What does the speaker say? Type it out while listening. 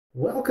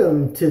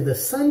Welcome to the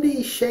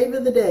Sunday Shave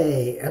of the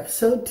Day,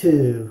 Episode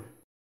 2.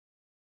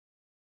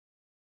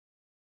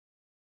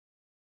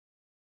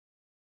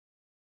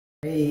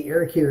 Hey,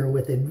 Eric here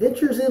with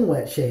Adventures in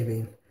Wet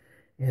Shaving.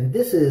 And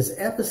this is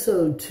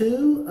Episode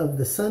 2 of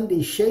the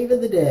Sunday Shave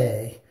of the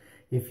Day.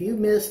 If you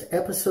missed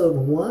Episode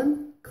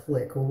 1,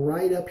 click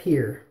right up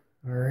here.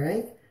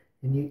 Alright?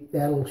 And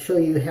that'll show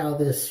you how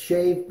this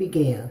shave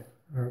began.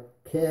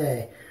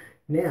 Okay.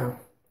 Now,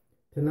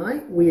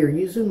 tonight we are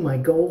using my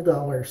Gold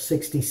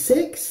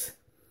 $66,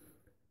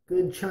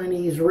 good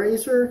Chinese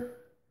razor,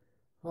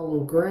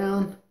 hollow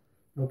ground.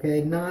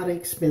 Okay, not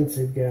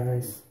expensive,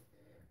 guys,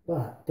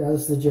 but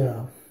does the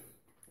job.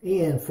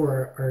 And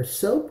for our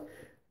soap,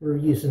 we're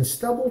using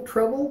Stubble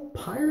Trubble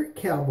Pirate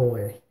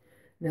Cowboy.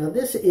 Now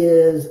this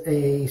is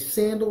a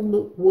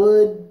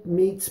sandalwood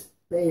meets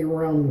bay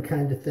rum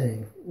kind of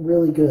thing.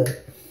 Really good.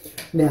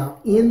 Now,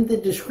 in the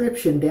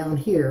description down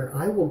here,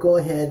 I will go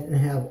ahead and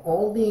have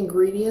all the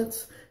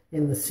ingredients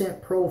and the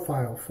scent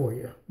profile for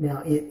you.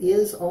 Now, it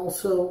is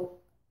also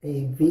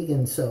a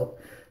vegan soap,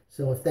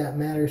 so if that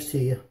matters to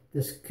you,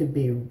 this could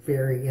be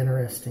very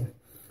interesting.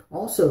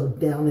 Also,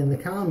 down in the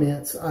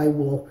comments, I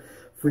will,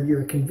 for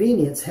your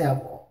convenience,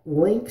 have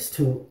links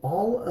to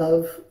all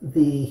of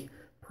the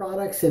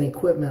products and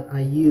equipment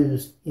I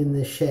used in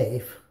this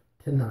shave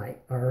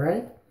tonight, all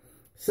right?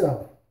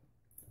 So,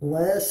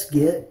 let's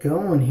get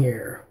going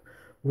here.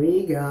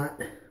 We're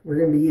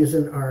going to be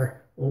using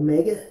our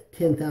Omega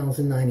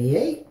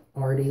 10098,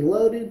 already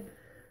loaded,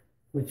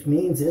 which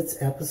means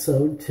it's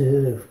Episode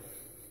 2.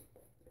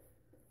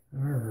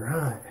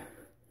 Alright,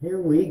 here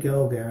we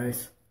go,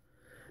 guys.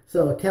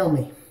 So tell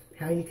me,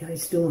 how you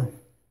guys doing?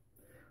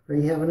 Are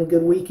you having a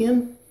good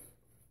weekend?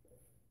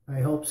 I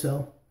hope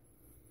so.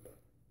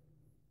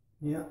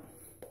 Yeah.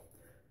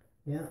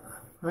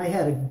 I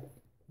had a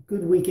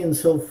good weekend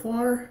so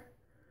far.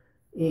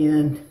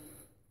 And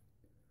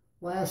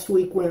last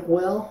week went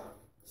well,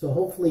 so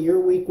hopefully your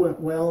week went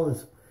well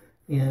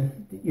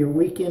and your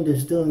weekend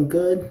is doing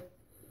good.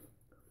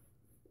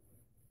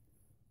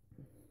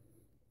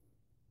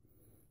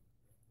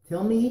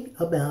 Tell me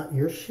about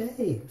your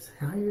shaves.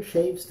 How are your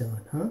shaves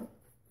doing, huh?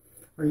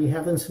 Are you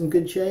having some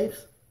good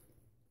shaves?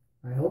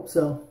 I hope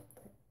so.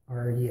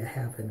 Are you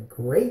having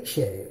great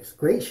shaves?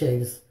 Great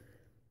shaves.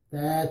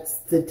 That's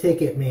the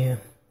ticket, man.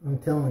 I'm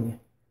telling you.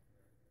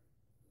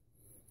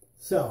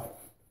 So,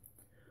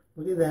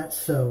 look at that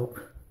soap.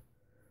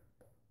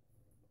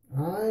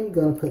 I'm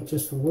going to put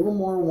just a little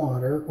more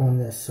water on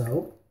this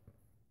soap.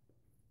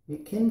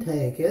 It can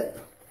take it.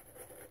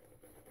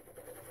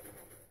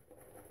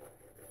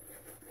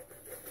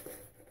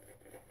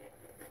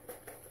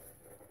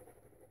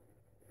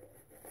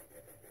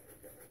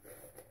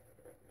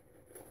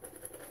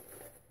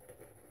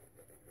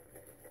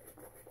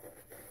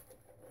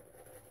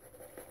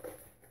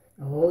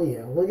 Oh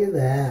yeah, look at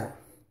that.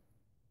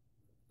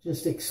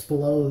 Just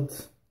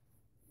explodes.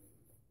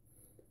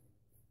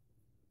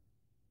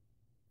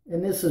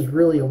 And this is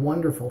really a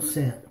wonderful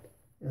scent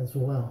as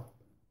well.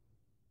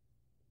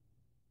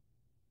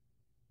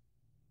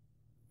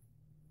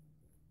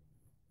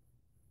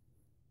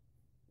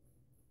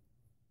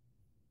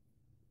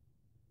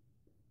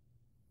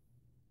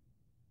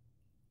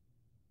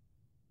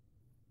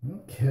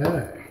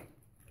 Okay,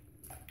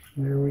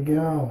 there we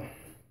go.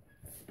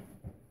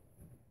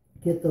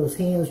 Get those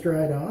hands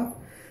dried off.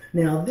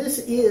 Now this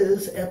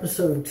is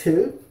Episode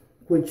 2,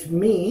 which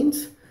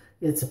means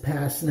it's a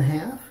pass and a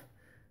half.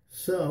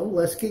 So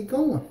let's get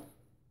going.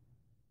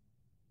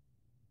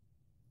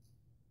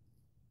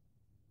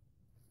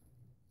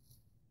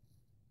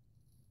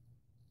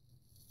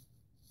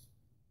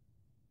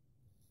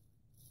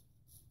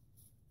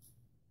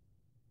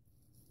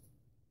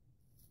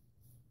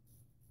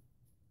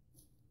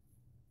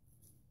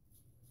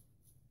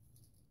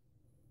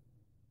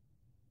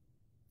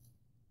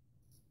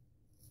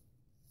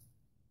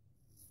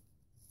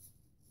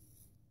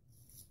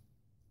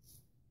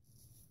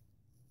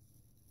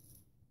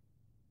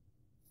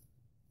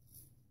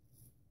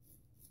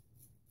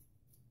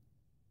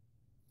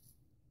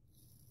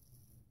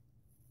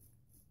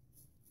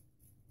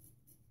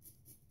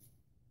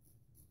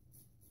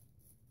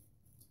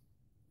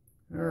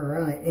 All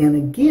right, and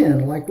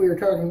again, like we were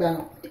talking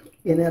about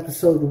in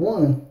Episode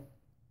 1,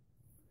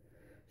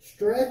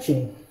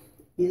 stretching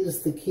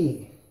is the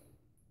key,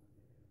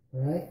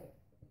 right?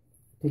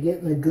 To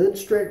getting a good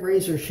straight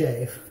razor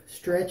shave,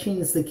 stretching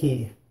is the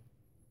key.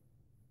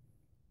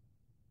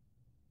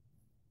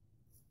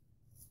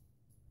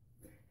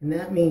 And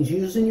that means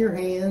using your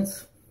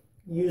hands,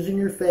 using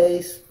your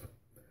face,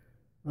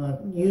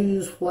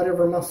 use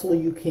whatever muscle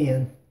you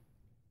can.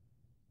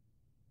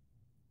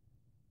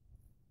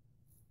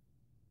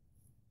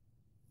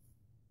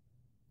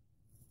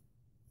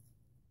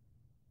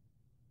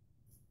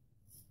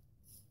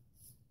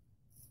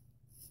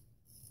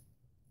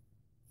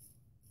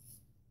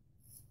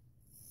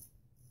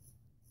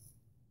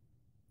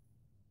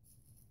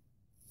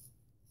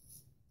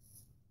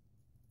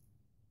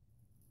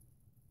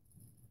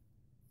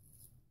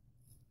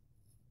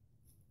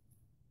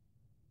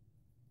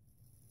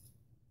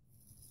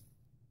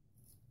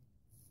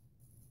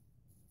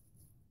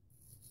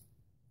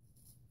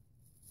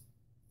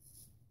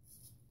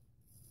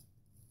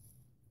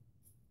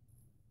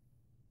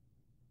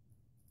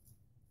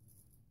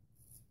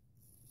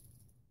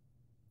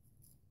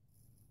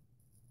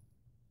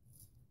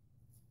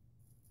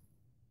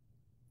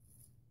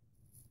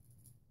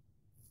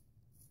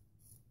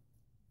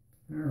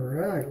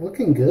 right,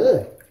 looking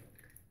good.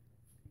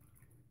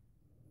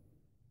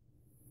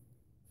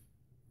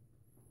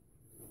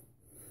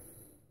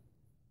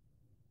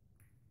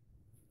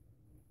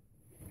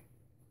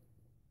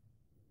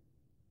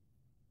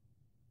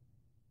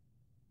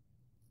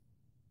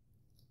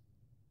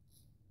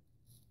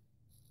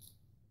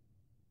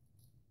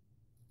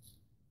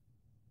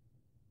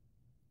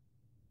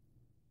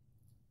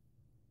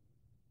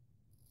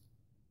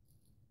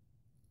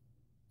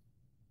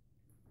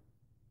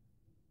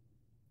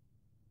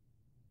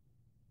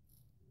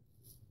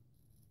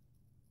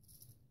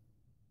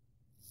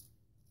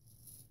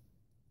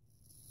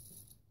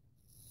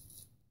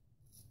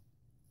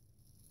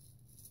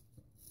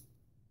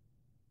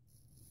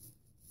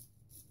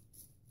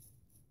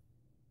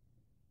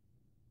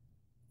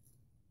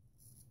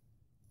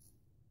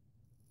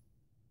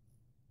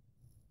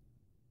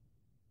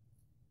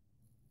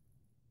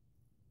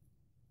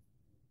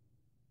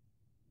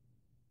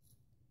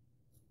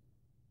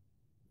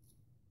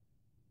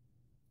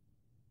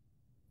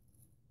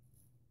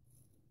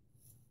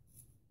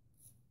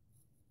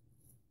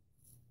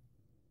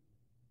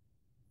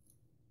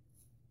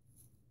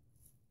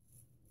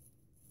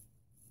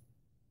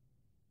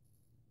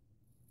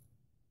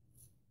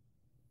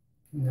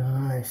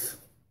 Nice.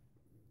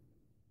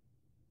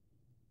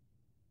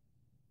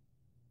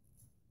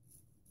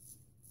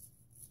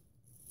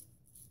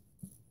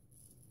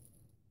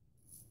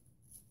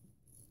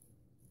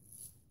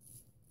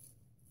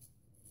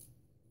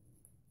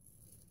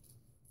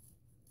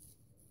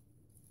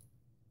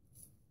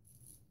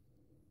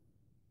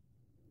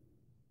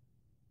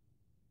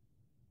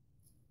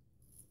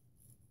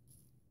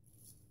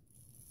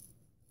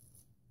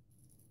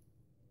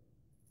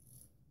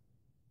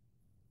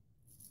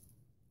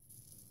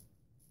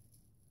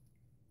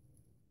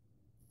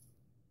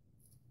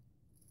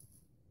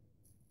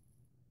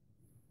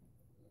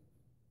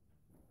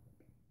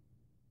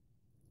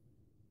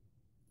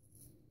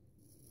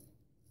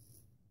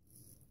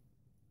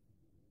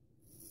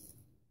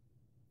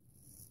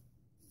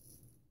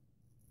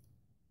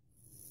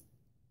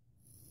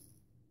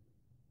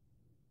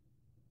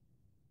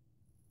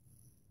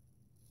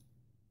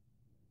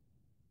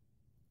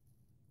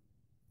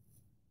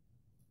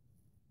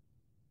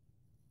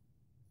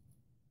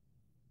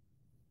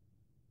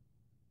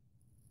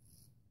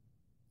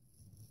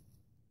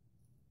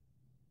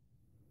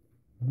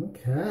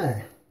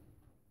 Okay,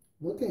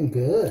 looking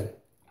good.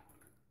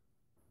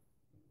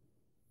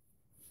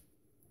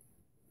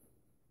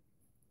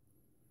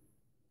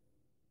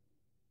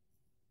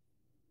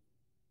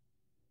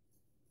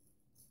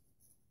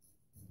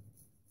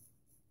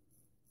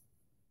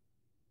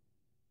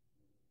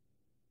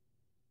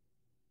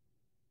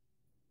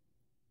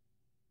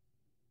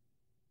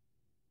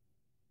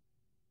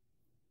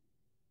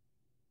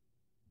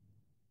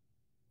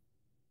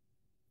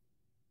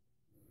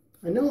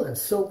 I know that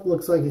soap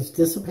looks like it's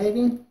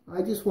dissipating.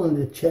 I just wanted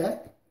to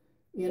check,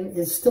 and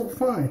it's still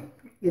fine.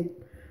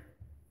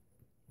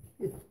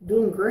 It's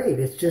doing great.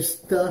 It's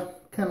just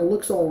kind of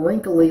looks all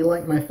wrinkly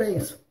like my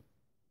face.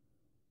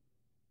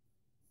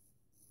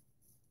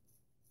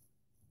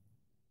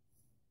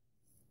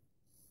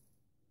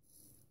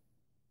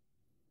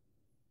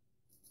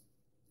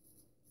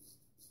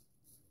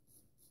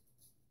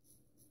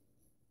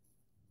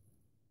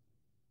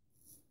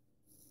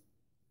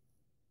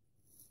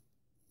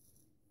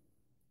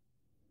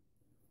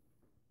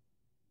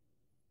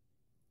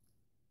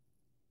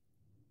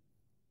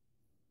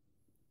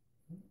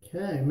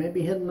 Okay,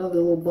 maybe hit another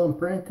little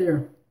bump right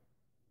there.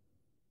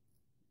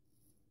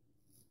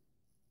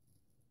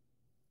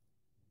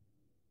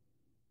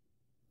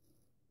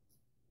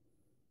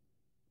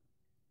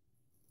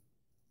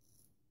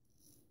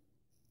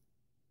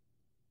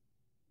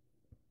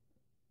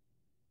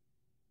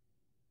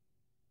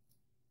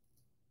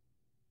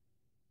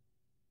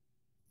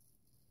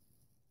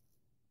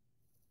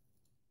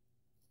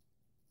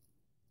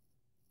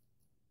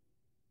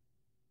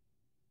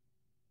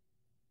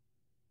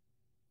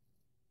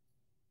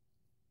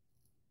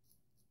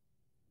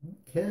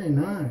 Okay,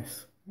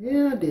 nice.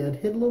 Yeah, I did.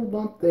 Hit a little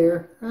bump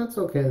there. That's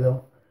okay,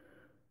 though.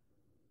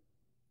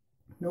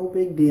 No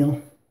big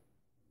deal.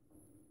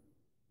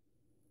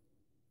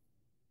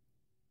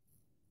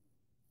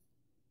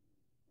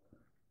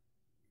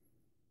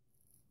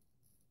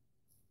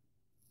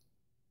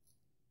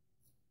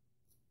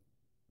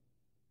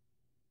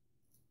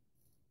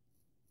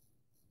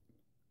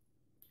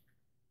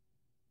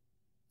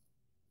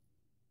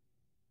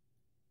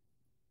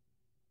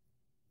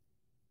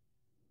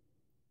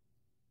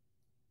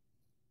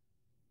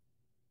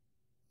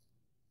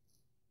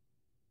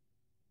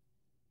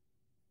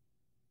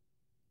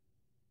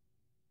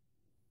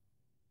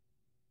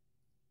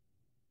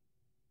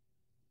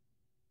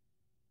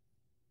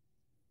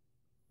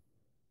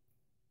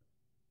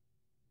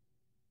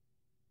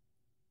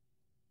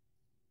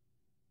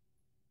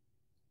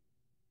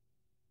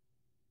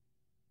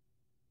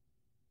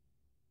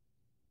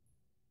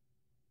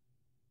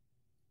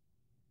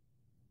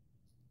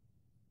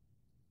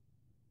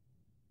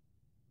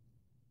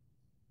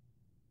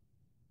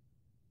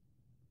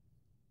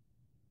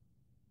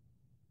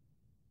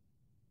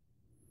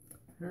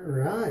 All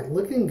right,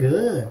 looking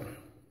good.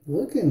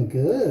 Looking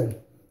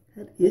good.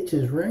 That itch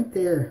is right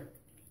there.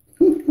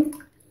 I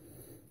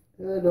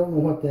don't know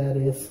what that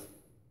is.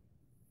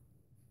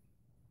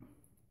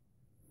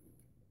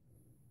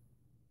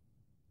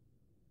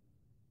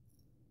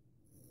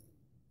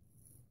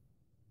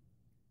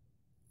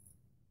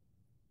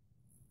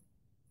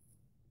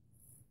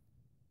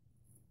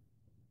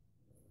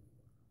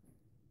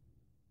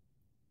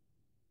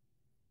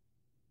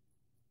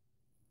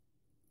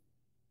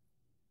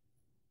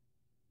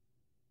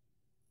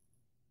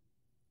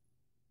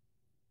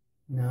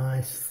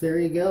 Nice. There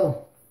you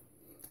go.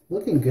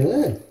 Looking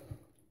good.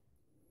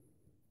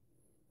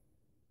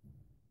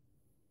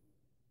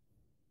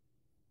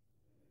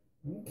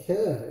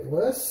 Okay,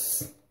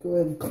 let's go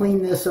ahead and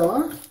clean this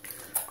off.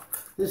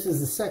 This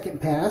is the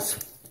second pass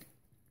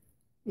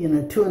in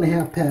a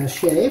 2.5 pass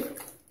shave.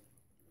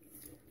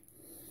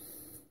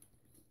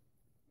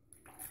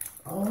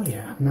 Oh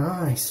yeah,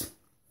 nice.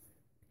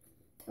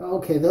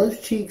 Okay, those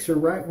cheeks are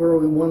right where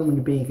we want them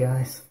to be,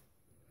 guys.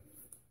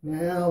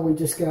 Now we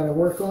just got to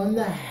work on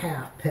the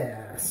half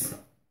pass.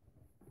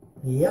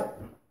 Yep,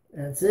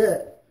 that's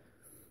it.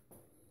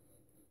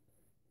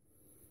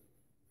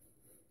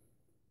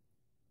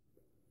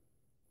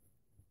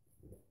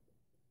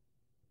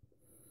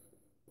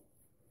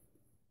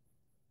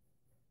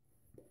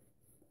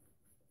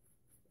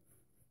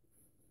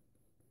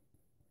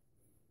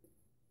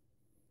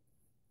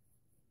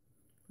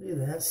 Look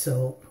at that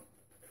soap.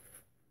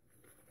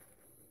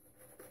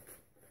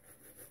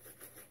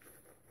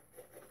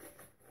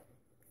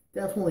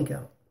 Definitely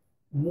got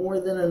more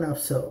than enough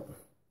soap.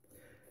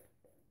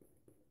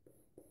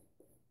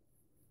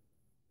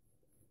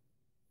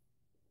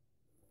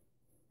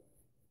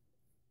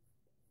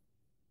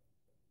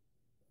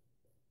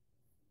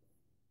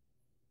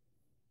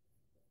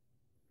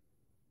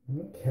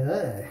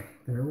 Okay,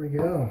 there we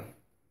go.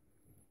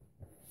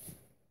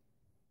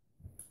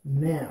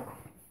 Now,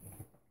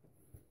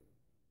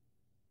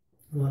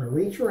 I'm going to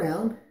reach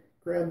around,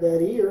 grab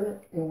that ear,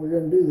 and we're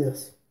going to do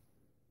this.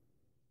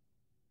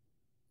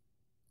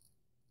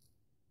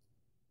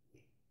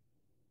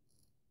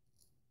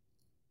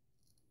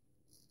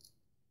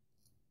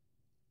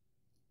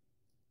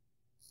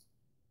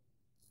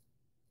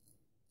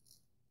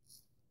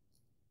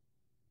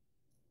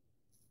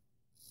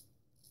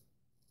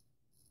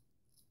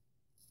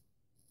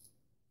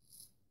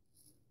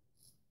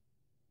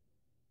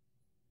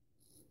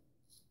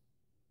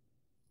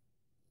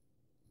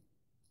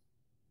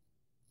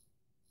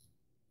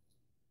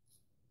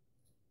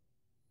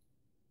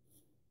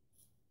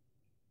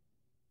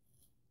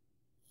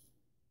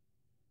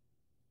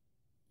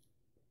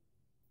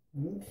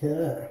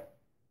 Okay.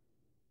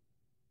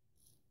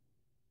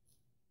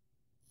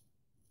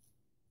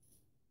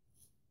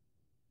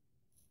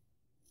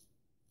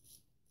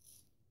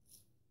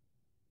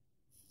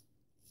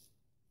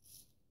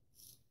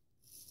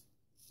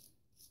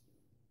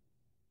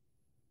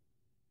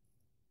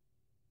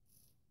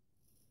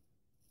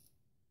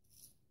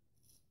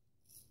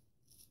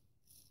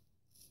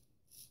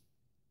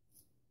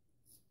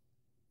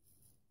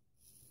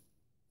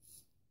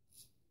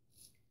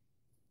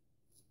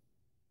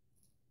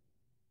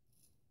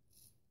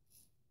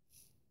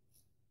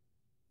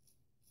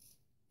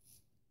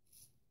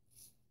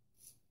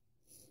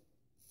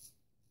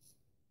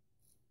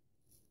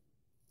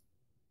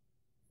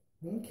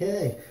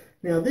 Okay,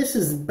 now this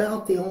is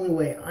about the only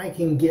way I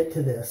can get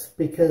to this,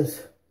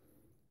 because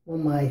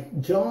on my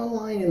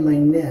jawline and my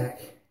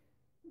neck,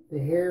 the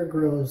hair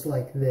grows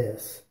like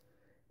this,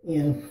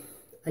 and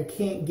I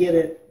can't get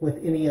it with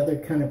any other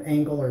kind of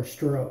angle or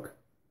stroke.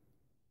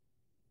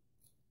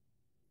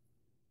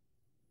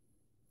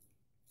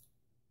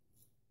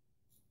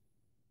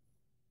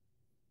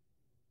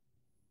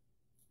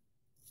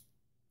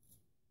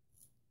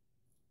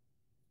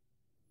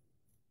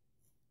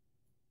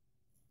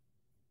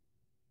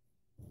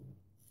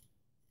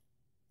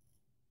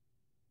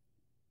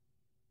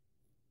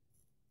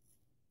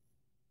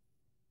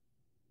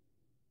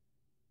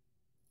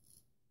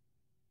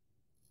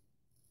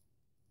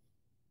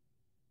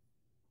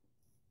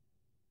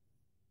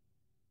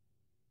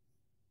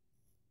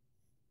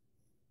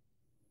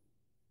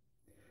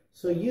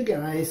 So you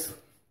guys,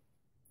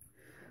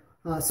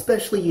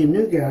 especially you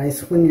new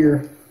guys, when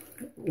you're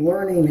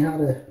learning how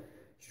to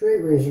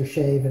straight razor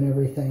shave and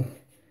everything,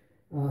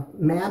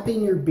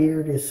 mapping your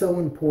beard is so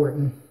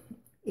important,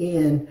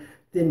 and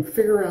then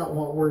figure out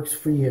what works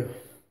for you,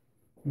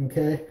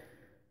 okay?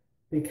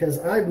 Because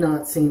I've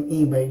not seen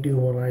anybody do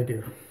what I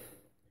do.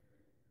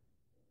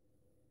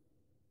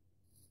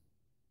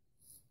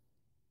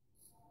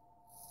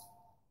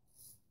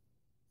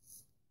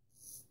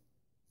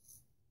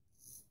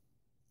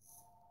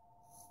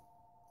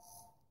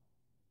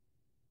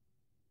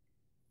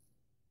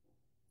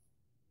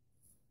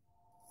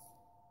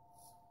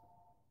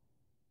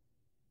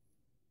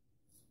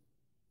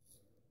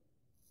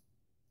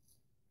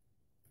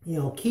 You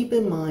know, keep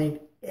in mind,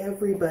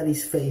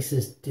 everybody's face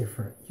is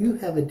different. You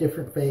have a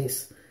different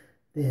face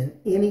than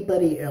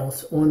anybody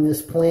else on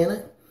this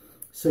planet.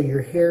 So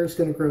your hair is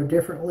going to grow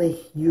differently.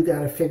 You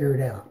got to figure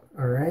it out,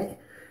 all right?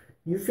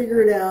 You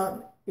figure it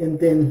out, and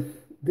then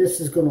this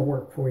is going to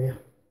work for you.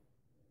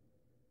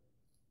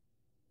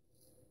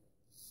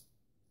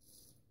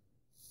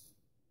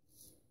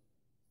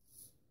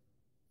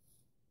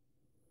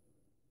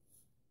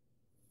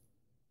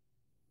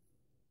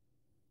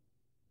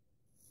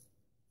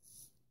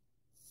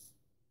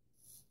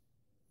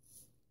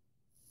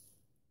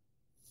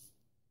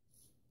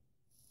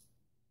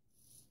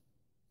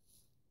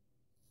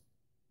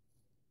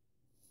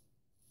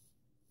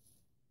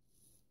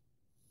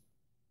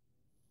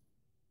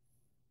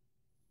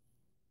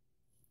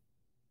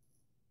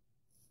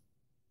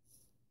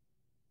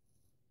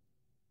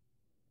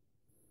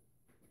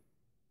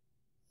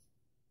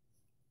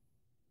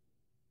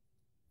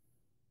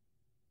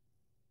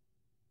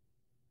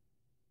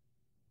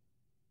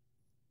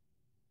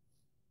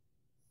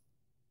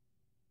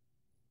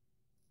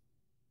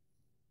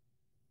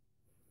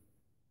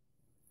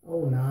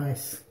 Oh,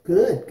 nice.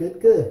 Good,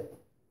 good, good.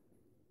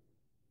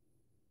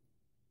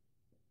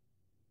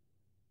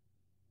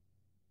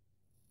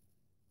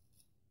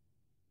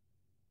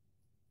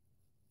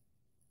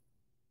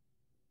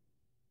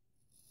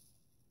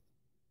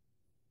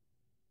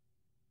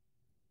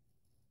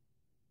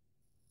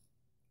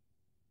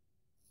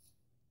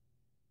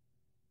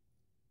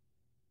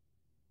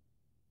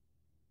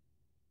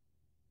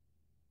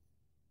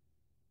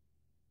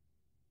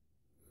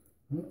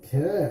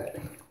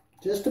 Okay,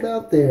 just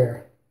about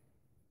there.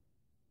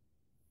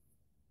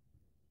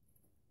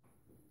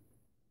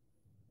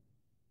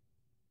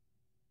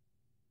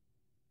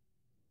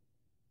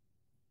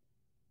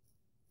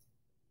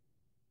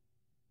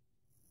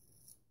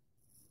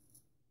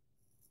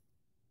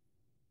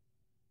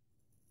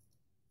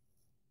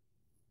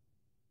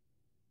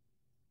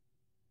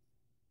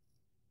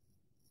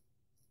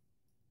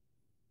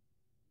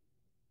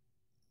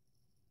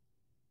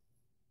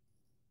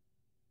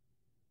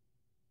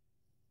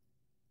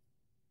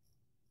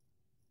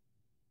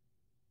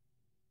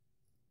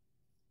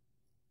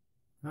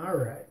 All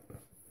right,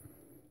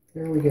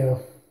 there we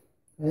go.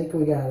 I think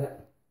we got it.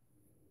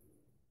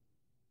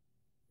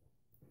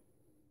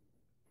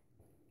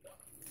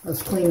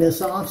 Let's clean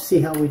this off, see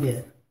how we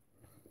did.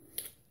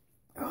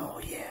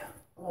 Oh, yeah.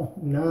 Oh,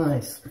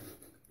 nice.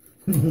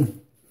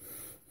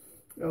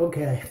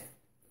 Okay.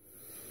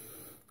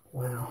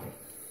 Wow.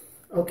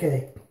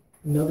 Okay,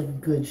 another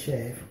good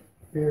shave.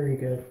 Very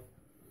good.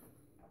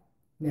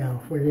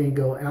 Now, we're going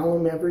to go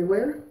alum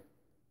everywhere.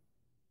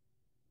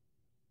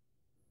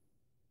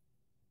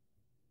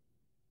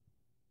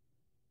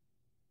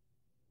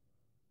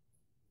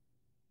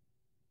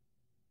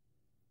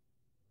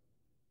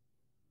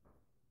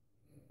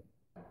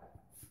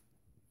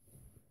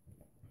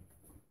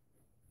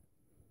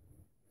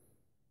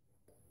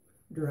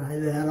 Dry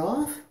that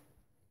off.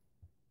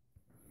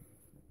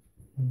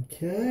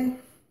 Okay.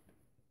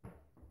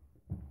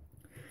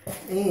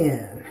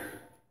 And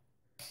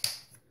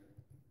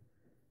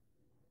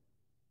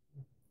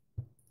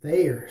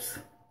Thayers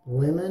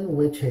Lemon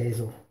Witch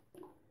Hazel.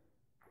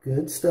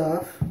 Good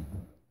stuff.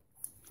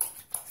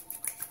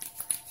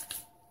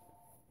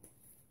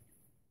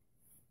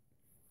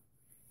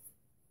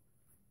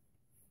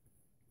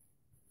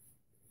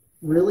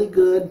 Really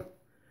good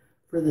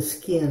for the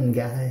skin,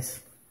 guys.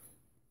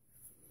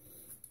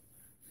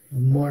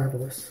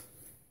 Marvelous.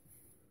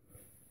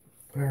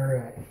 All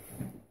right.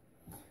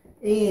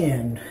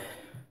 And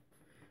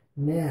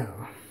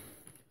now,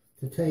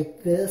 to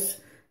take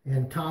this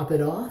and top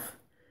it off,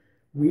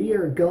 we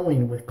are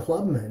going with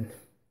Clubman.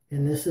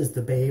 And this is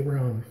the Bay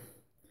Rum.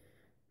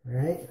 All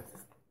right?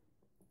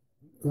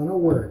 Gonna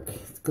work.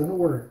 It's gonna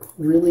work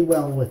really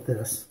well with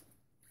this.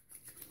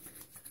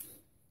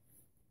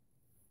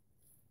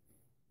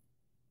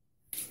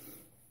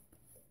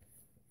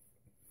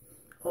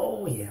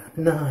 Oh yeah,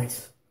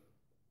 nice.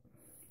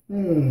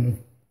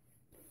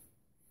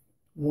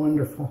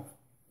 Wonderful.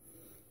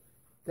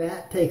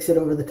 That takes it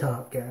over the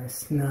top,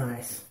 guys.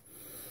 Nice.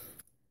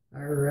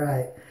 All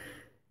right.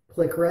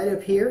 Click right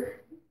up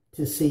here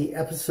to see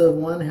episode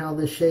 1, how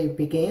this shave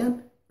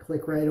began.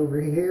 Click right over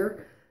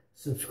here.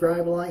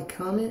 Subscribe, like,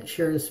 comment,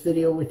 share this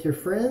video with your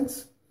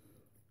friends.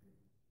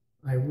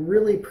 I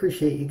really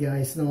appreciate you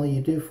guys and all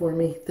you do for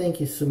me.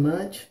 Thank you so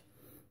much.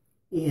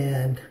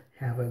 And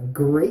have a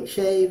great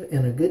shave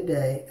and a good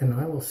day. And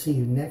I will see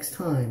you next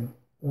time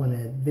on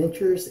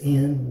Adventures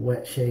in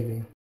Wet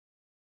Shaving.